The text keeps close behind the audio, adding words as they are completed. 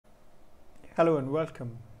Hello and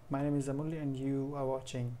welcome. My name is Amulya and you are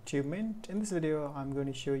watching TubeMint. In this video, I'm going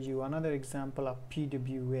to show you another example of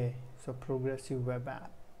PWA, so Progressive Web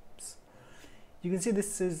Apps. You can see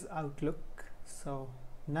this is Outlook. So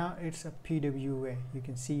now it's a PWA. You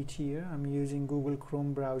can see it here. I'm using Google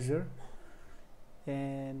Chrome browser,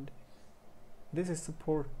 and this is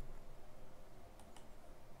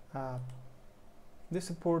this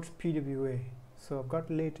supports PWA. So I've got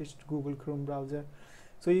the latest Google Chrome browser.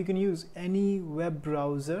 So you can use any web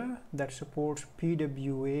browser that supports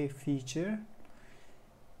PWA feature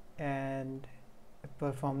and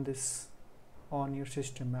perform this on your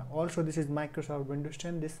system. Also, this is Microsoft Windows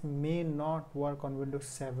 10. This may not work on Windows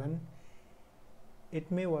 7.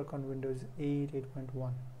 It may work on Windows 8,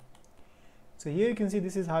 8.1. So here you can see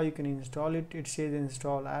this is how you can install it. It says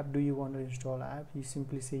install app. Do you want to install app? You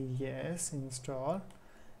simply say yes, install,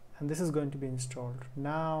 and this is going to be installed.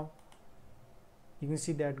 Now you can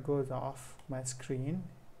see that goes off my screen,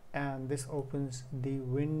 and this opens the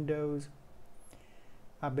Windows,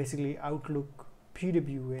 basically Outlook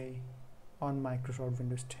PWA on Microsoft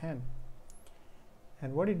Windows 10.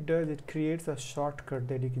 And what it does, it creates a shortcut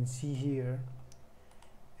that you can see here.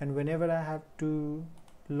 And whenever I have to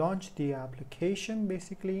launch the application,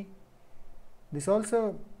 basically, this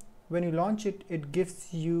also, when you launch it, it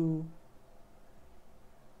gives you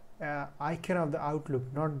icon of the Outlook,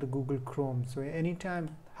 not the Google Chrome. So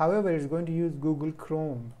anytime, however, it's going to use Google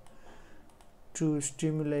Chrome to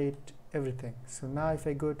stimulate everything. So now if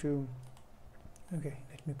I go to, okay,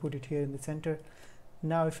 let me put it here in the center.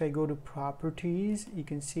 Now if I go to properties, you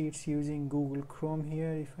can see it's using Google Chrome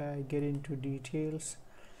here. If I get into details,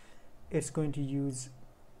 it's going to use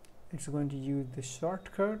the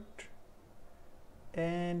shortcut,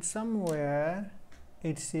 and somewhere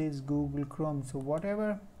it says Google Chrome. So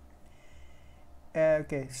whatever,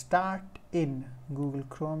 okay, start in Google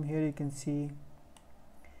Chrome, here you can see,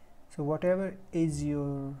 so whatever is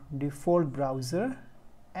your default browser,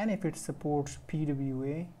 and if it supports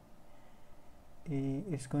PWA,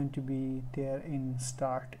 it's going to be there in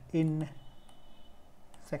start in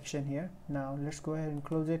section here. Now let's go ahead and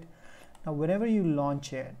close it. Now whenever you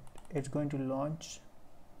launch it, it's going to launch,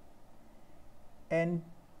 and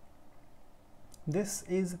this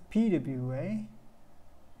is PWA,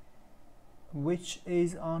 which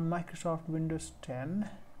is on Microsoft Windows 10.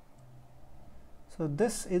 So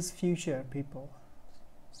this is future, people.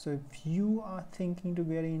 So if you are thinking to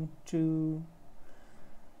get into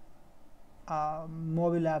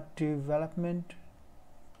mobile app development,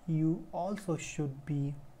 you also should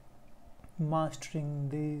be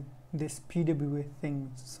mastering this PWA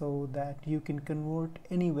thing, so that you can convert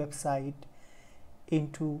any website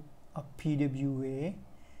into a PWA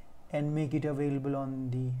and make it available on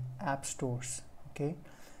the app stores. Okay,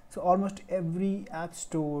 so almost every app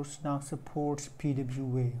stores now supports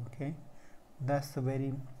PWA. Okay, that's a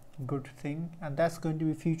very good thing, and that's going to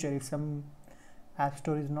be future. If some app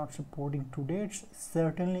store is not supporting today, it's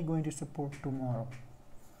certainly going to support tomorrow.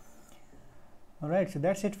 Alright, so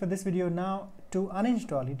that's it for this video. Now to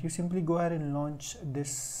uninstall it, you simply go ahead and launch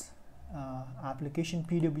this application,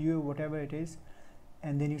 PWA, whatever it is,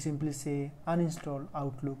 and then you simply say uninstall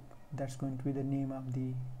Outlook. That's going to be the name of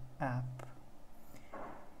the app.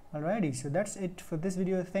 Alrighty, so that's it for this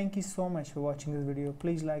video. Thank you so much for watching this video.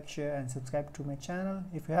 Please like, share, and subscribe to my channel.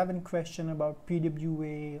 If you have any question about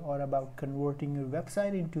PWA or about converting your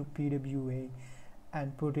website into PWA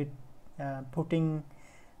and putting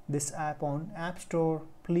this app on App Store,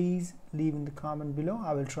 please leave in the comment below.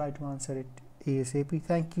 I will try to answer it ASAP.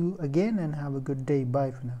 Thank you again and have a good day.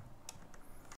 Bye for now.